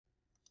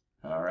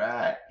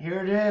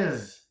here it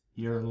is,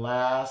 your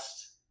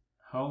last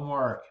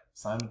homework.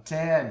 Assignment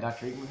 10,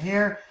 Dr. Egan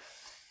here,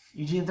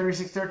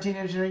 EGN3613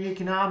 Engineering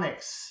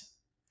Economics.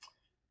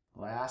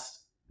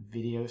 Last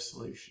video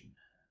solution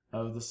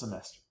of the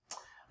semester.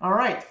 All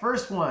right,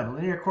 first one,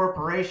 Lanier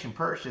Corporation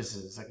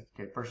purchases.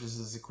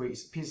 Purchases a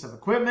piece of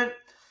equipment.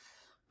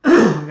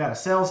 We've got a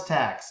sales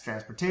tax,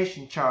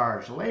 transportation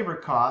charge, labor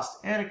cost,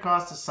 and a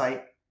cost of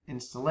site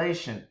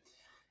installation.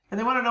 And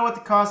they want to know what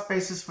the cost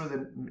basis for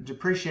the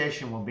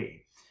depreciation will be.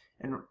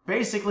 And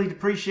basically,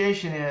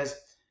 depreciation is,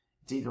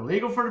 it's either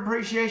legal for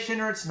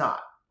depreciation or it's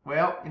not.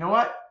 Well, you know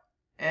what?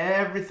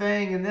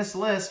 Everything in this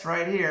list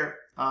right here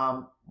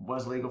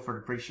was legal for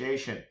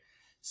depreciation.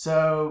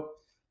 So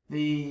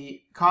the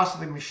cost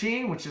of the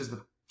machine, which is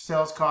the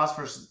sales cost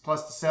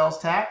plus the sales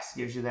tax,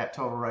 gives you that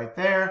total right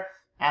there.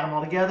 Add them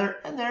all together,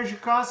 and there's your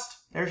cost.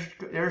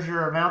 There's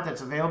your amount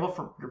that's available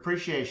for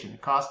depreciation. The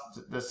cost,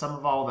 the sum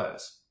of all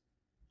those.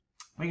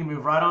 We can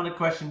move right on to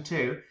question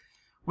 2,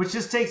 which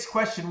just takes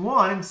question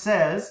 1 and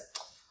says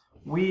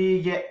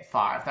we get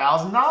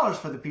 $5,000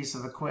 for the piece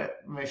of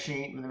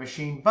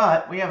machine,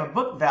 but we have a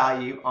book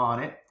value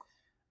on it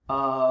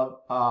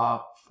of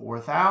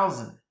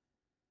 $4,000.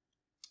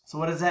 So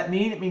what does that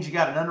mean? It means you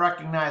got an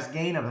unrecognized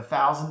gain of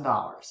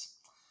 $1,000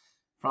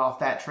 off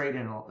that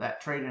trade-in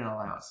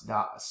allowance.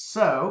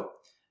 So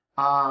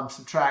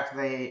subtract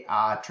the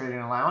trade-in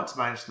allowance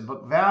minus the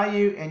book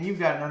value, and you've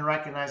got an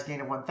unrecognized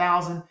gain of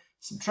 $1,000.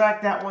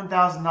 Subtract that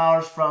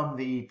 $1,000 from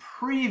the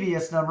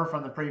previous number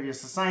from the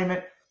previous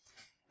assignment,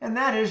 and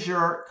that is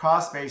your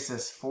cost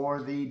basis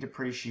for the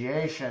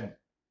depreciation.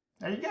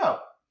 There you go.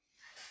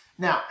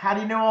 Now, how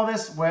do you know all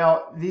this?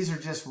 Well, these are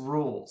just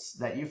rules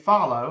that you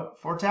follow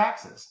for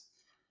taxes.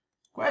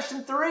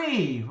 Question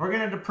 3, we're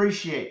going to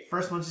depreciate.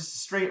 First one's just a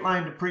straight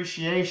line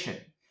depreciation.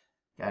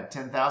 Got a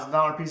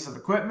 $10,000 piece of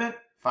equipment.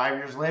 5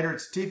 years later,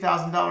 it's a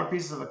 $2,000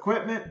 piece of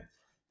equipment.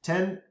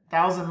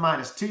 10,000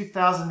 minus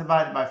 2,000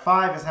 divided by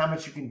 5 is how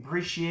much you can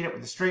depreciate it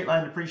with a straight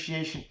line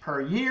depreciation per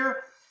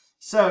year.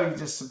 So you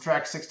just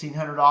subtract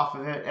 $1,600 off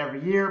of it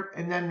every year,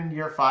 and then in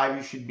year 5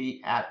 you should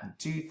be at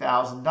the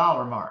 $2,000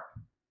 mark.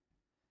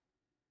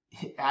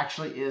 It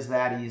actually is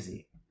that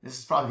easy. This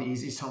is probably the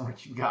easiest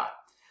homework you've got.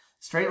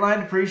 Straight line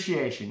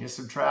depreciation, you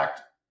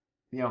subtract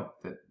the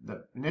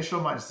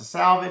initial minus the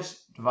salvage,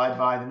 divide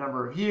by the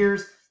number of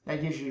years,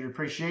 that gives you your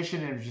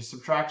depreciation, and if you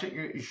subtract it,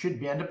 you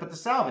should end up at the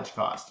salvage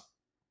cost.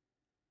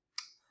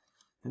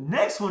 The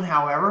next one,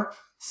 however,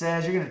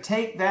 says you're going to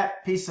take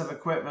that piece of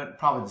equipment,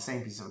 probably the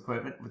same piece of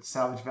equipment, with the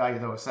salvage value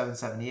though of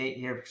 $778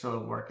 here, so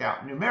it'll work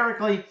out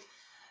numerically,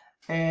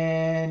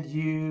 and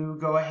you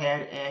go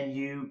ahead and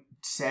you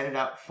set it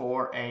up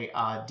for a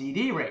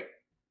DD rate.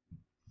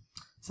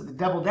 So the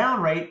double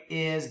down rate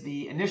is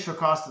the initial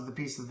cost of the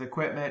piece of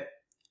equipment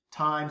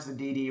times the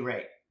DD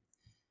rate,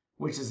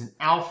 which is an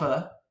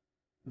alpha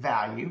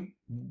value.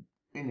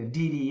 In a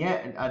DD,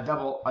 a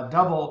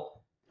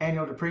double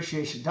annual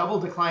depreciation, double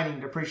declining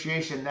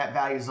depreciation, that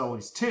value is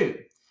always 2.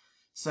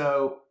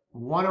 So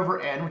 1 over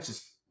n, which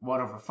is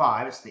 1 over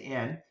 5, it's the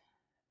n.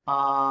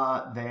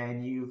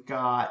 Then you've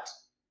got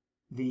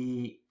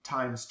the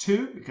times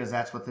 2, because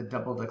that's what the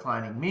double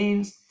declining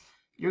means.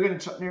 You're going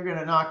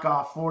to knock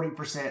off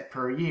 40%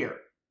 per year.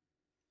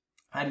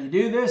 How do you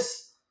do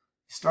this?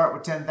 You start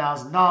with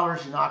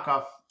 $10,000, you knock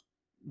off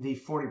the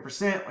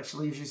 40%, which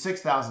leaves you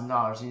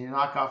 $6,000, and you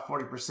knock off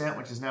 40%,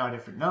 which is now a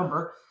different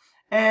number.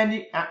 And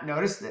you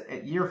notice that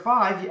at year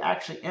 5, you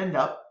actually end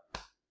up,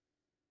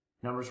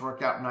 numbers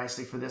work out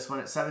nicely for this one,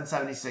 at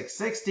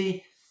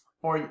 $776.60,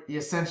 or you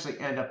essentially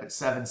end up at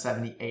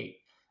 $778.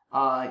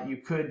 You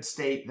could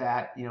state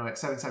that, at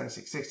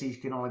 $776.60, you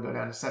can only go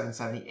down to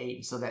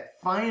 $778. So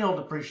that final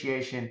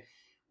depreciation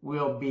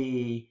will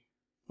be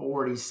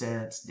 40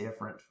 cents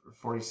different,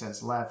 40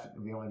 cents left. It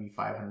will only be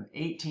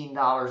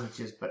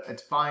 $518, but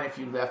it's fine if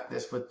you left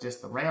this with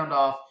just the round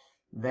off.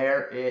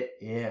 There it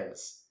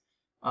is.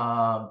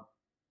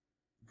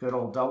 Good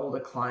old double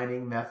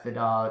declining method,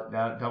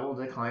 double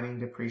declining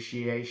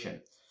depreciation.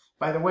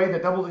 By the way, the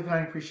double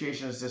declining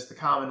depreciation is just the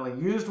commonly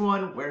used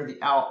one where the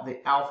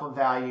alpha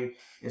value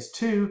is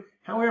 2.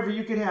 However,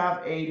 you could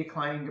have a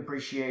declining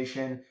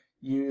depreciation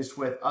used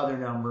with other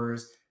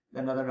numbers.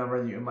 Another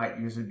number that you might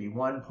use would be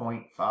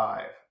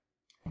 1.5.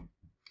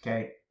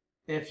 Okay,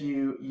 if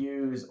you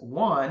use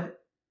 1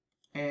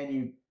 and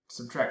you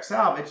subtract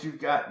salvage,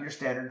 you've got your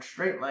standard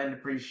straight line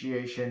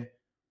depreciation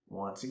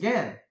once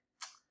again.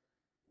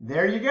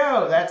 There you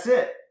go. That's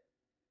it.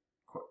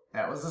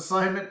 That was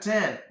assignment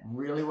 10.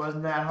 Really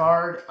wasn't that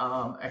hard,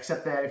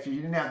 except that if you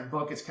didn't have the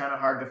book, it's kind of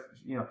hard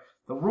to,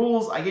 the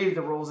rules, I gave you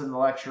the rules in the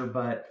lecture,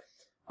 but,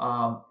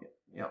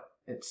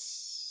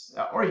 it's,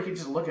 or you can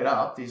just look it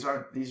up. These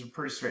are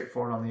pretty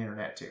straightforward on the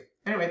internet too.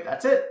 Anyway,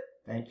 that's it.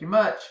 Thank you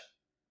much.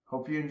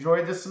 Hope you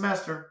enjoyed this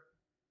semester.